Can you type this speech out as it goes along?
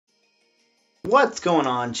What's going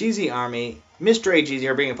on, GZ Army? MrAGeezie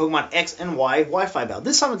here bringing Pokemon X and Y Wi-Fi battle.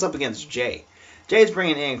 This time it's up against Jay. Jay's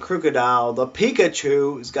bringing in Crocodile, the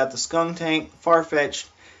Pikachu, he's got the Skuntank, Farfetch'd,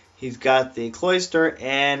 he's got the Cloyster,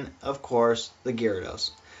 and, of course, the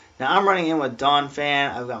Gyarados. Now, I'm running in with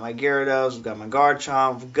Donphan. I've got my Gyarados, I've got my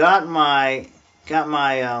Garchomp, I've got my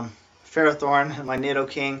Ferrothorn, my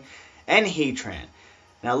Nidoking, and Heatran.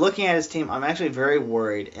 Now, looking at his team, I'm actually very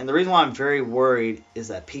worried, and the reason why I'm very worried is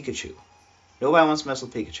that Pikachu. Nobody wants to mess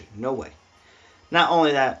with Pikachu. No way. Not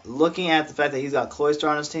only that, looking at the fact that he's got Cloyster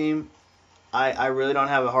on his team, I really don't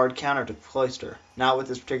have a hard counter to Cloyster. Not with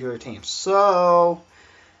this particular team. So,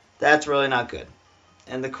 that's really not good.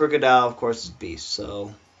 And the Crocodile, of course, is Beast.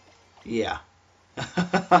 So, yeah.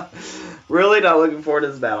 Really not looking forward to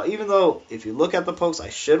this battle. Even though, if you look at the pokes, I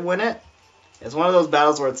should win it. It's one of those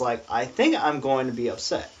battles where it's like, I think I'm going to be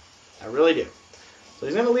upset. I really do. So,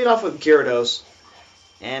 he's going to lead off with Gyarados.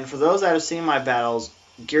 And for those that have seen my battles,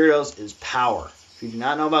 Gyarados is power. If you do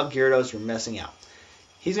not know about Gyarados, you're messing out.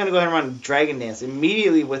 He's going to go ahead and run Dragon Dance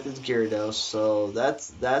immediately with his Gyarados. So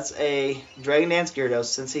that's a Dragon Dance Gyarados.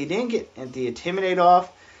 Since he didn't get the Intimidate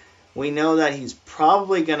off, we know that he's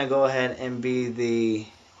probably going to go ahead and be the,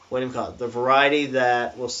 what do you call it, the variety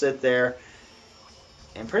that will sit there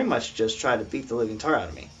and pretty much just try to beat the living tar out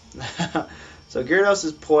of me. So Gyarados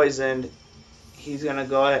is poisoned. He's going to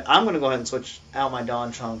go ahead. I'm going to go ahead and switch out my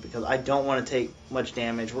Donchunk because I don't want to take much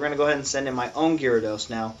damage. We're going to go ahead and send in my own Gyarados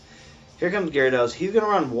now. Here comes Gyarados. He's going to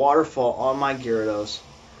run Waterfall on my Gyarados.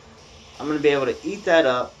 I'm going to be able to eat that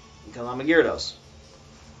up because I'm a Gyarados.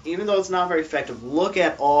 Even though it's not very effective, look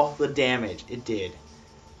at all the damage it did.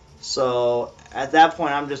 So at that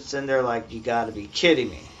point, I'm just sitting there like, you got to be kidding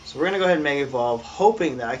me. So we're going to go ahead and Mega Evolve,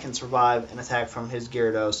 hoping that I can survive an attack from his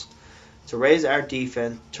Gyarados to raise our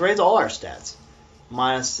defense, to raise all our stats.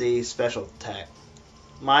 Minus the special attack,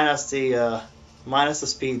 minus the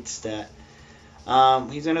speed stat. He's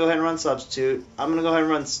going to go ahead and run Substitute. I'm going to go ahead and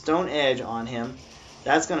run Stone Edge on him.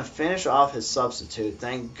 That's going to finish off his Substitute,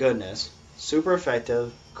 thank goodness. Super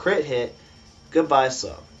effective, crit hit, goodbye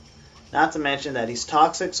sub. Not to mention that he's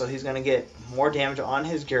toxic, so he's going to get more damage on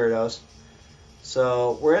his Gyarados.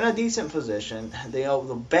 So we're in a decent position.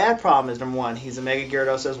 The bad problem is, number one, he's a Mega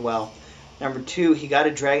Gyarados as well. Number two, he got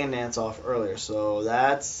a Dragon Dance off earlier, so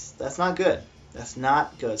that's not good. That's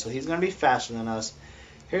not good. So he's going to be faster than us.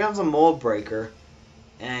 Here comes a Mold Breaker,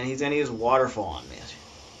 and he's going to use Waterfall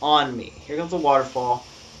on me. Here comes the Waterfall.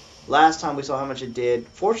 Last time we saw how much it did.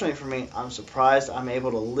 Fortunately for me, I'm surprised I'm able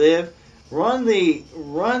to live. Run the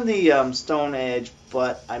Stone Edge,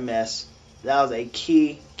 but I miss. That was a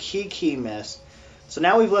key miss. So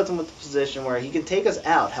now we've left him with the position where he can take us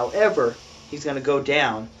out. However, he's going to go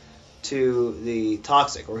down to the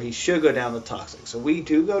Toxic, or he should go down the Toxic. So we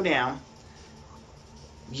do go down.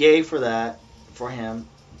 Yay for that, for him.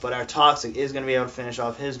 But our Toxic is going to be able to finish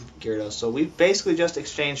off his Gyarados. So we basically just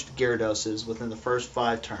exchanged Gyaradoses within the first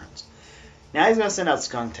 5 turns. Now he's going to send out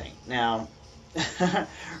Skuntank. Now,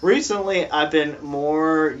 recently I've been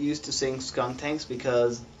more used to seeing Skuntanks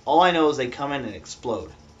because all I know is they come in and explode.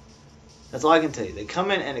 That's all I can tell you. They come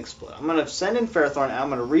in and explode. I'm going to send in Ferrothorn, and I'm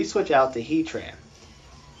going to re-switch out to Heatran.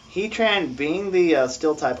 Heatran, being the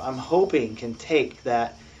Steel type, I'm hoping can take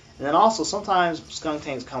that. And then also, sometimes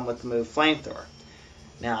Skuntanks come with the move Flamethrower.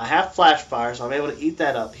 Now, I have Flash Fire, so I'm able to eat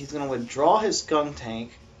that up. He's going to withdraw his Skuntank,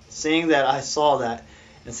 seeing that I saw that,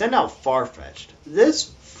 and send out Farfetch'd.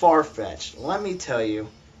 This Farfetch'd, let me tell you,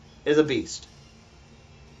 is a beast.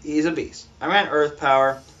 He's a beast. I ran Earth Power.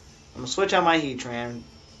 I'm going to switch out my Heatran.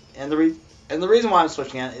 And the reason why I'm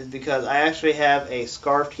switching out is because I actually have a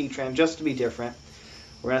Scarfed Heatran just to be different.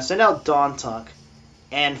 We're going to send out Dawntunk,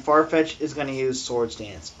 and Farfetch'd is going to use Swords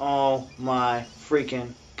Dance. Oh my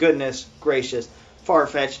freaking goodness gracious.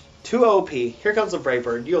 Farfetch'd, too OP. Here comes the Brave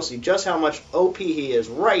Bird. You'll see just how much OP he is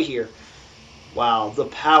right here. Wow, the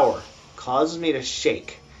power causes me to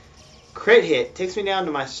shake. Crit hit takes me down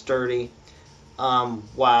to my Sturdy.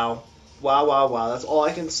 Wow. That's all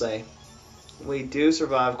I can say. We do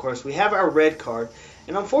survive, of course. We have our red card.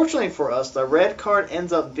 And unfortunately for us, the red card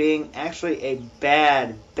ends up being actually a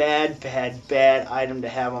bad item to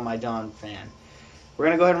have on my Donphan. We're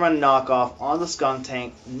going to go ahead and run Knockoff on the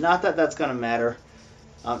Skuntank. Not that that's going to matter.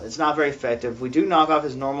 It's not very effective. We do knock off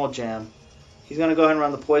his normal gem. He's going to go ahead and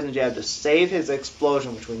run the Poison Jab to save his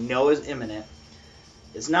Explosion, which we know is imminent.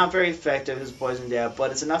 It's not very effective, his Poison Jab,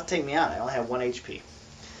 but it's enough to take me out. I only have 1 HP.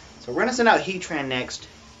 So we're going to send out Heatran next.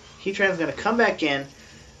 Heatran's going to come back in.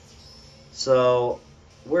 So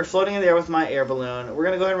we're floating in there with my air balloon. We're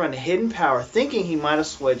going to go ahead and run Hidden Power, thinking he might have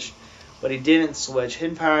switched, but he didn't switch.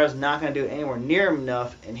 Hidden Power is not going to do anywhere near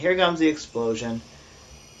enough. And here comes the Explosion.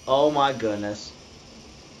 Oh my goodness.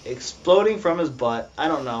 Exploding from his butt. I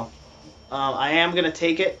don't know. I am going to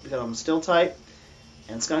take it because I'm still tight.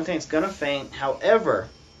 And Skunk Tank's going to faint. However,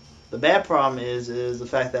 the bad problem is the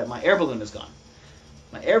fact that my air balloon is gone.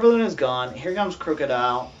 My air balloon is gone. Here comes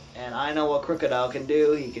Crocodile. And I know what Crocodile can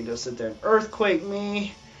do. He can just sit there and earthquake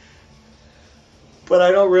me. But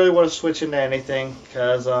I don't really want to switch into anything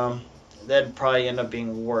because that'd probably end up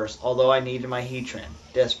being worse. Although I needed my Heatran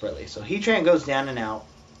desperately. So Heatran goes down and out.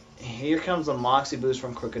 Here comes the Moxie Boost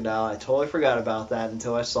from Crocodile. I totally forgot about that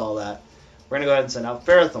until I saw that. We're going to go ahead and send out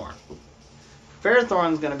Ferrothorn.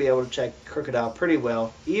 Ferrothorn's going to be able to check Crocodile pretty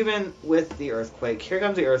well, even with the Earthquake. Here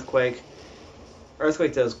comes the Earthquake.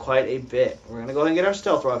 Earthquake does quite a bit. We're going to go ahead and get our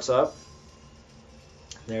Stealth Rocks up.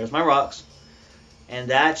 There's my rocks. And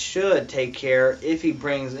that should take care if he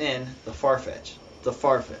brings in the Farfetch.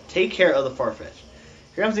 Take care of the Farfetch.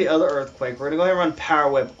 Here comes the other Earthquake. We're going to go ahead and run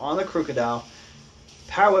Power Whip on the Crocodile.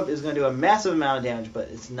 Power Whip is going to do a massive amount of damage, but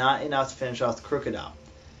it's not enough to finish off the Crocodile.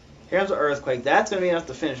 Here comes the Earthquake. That's going to be enough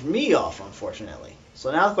to finish me off, unfortunately.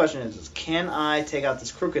 So now the question is can I take out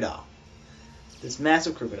this Crocodile? This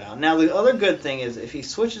massive Crocodile. Now the other good thing is if he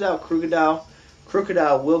switches out Crocodile,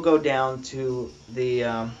 Crocodile will go down to the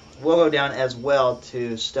will go down as well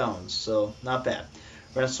to Stones. So not bad.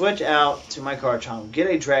 We're going to switch out to my Garchomp, get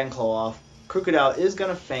a Dragon Claw off. Crocodile is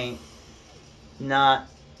going to faint. Not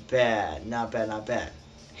bad. Not bad, not bad.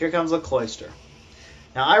 Here comes the Cloyster.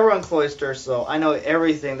 Now, I run Cloyster, so I know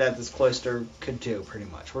everything that this Cloyster could do, pretty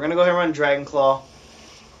much. We're going to go ahead and run Dragon Claw,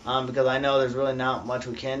 because I know there's really not much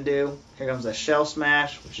we can do. Here comes a Shell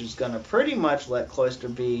Smash, which is going to pretty much let Cloyster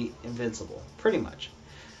be invincible. Pretty much.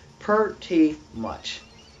 Pretty much.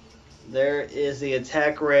 There is the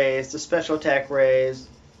Attack Raise, the Special Attack Raise,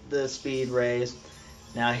 the Speed Raise.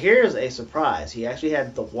 Now, here's a surprise. He actually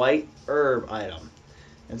had the White Herb item.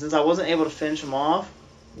 And since I wasn't able to finish him off,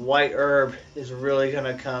 White Herb is really going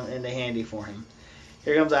to come into handy for him.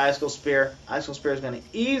 Here comes the Icicle Spear. Icicle Spear is going to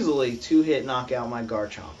easily two-hit knock out my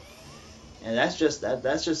Garchomp. And that's just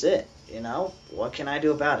it. You know, what can I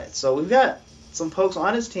do about it? So we've got some pokes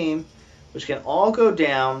on his team which can all go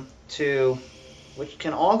down to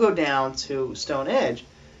Stone Edge.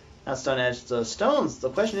 Not Stone Edge, the Stones. The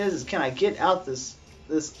question is can I get out this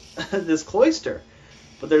this Cloyster?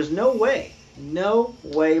 But there's no way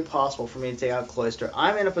possible for me to take out Cloyster.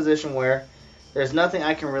 I'm in a position where there's nothing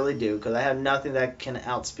I can really do because I have nothing that can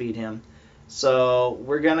outspeed him. So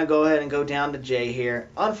we're going to go ahead and go down to Jay here,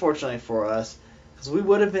 unfortunately for us, because we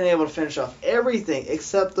would have been able to finish off everything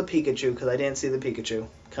except the Pikachu because I didn't see the Pikachu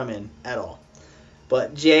come in at all.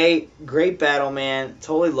 But Jay, great battle, man.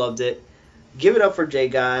 Totally loved it. Give it up for Jay,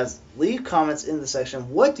 guys. Leave comments in the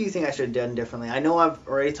section. What do you think I should have done differently? I know I've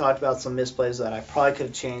already talked about some misplays that I probably could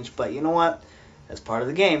have changed, but you know what? That's part of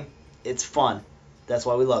the game. It's fun. That's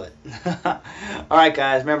why we love it. Alright,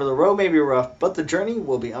 guys. Remember, the road may be rough, but the journey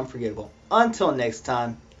will be unforgettable. Until next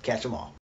time, catch 'em all.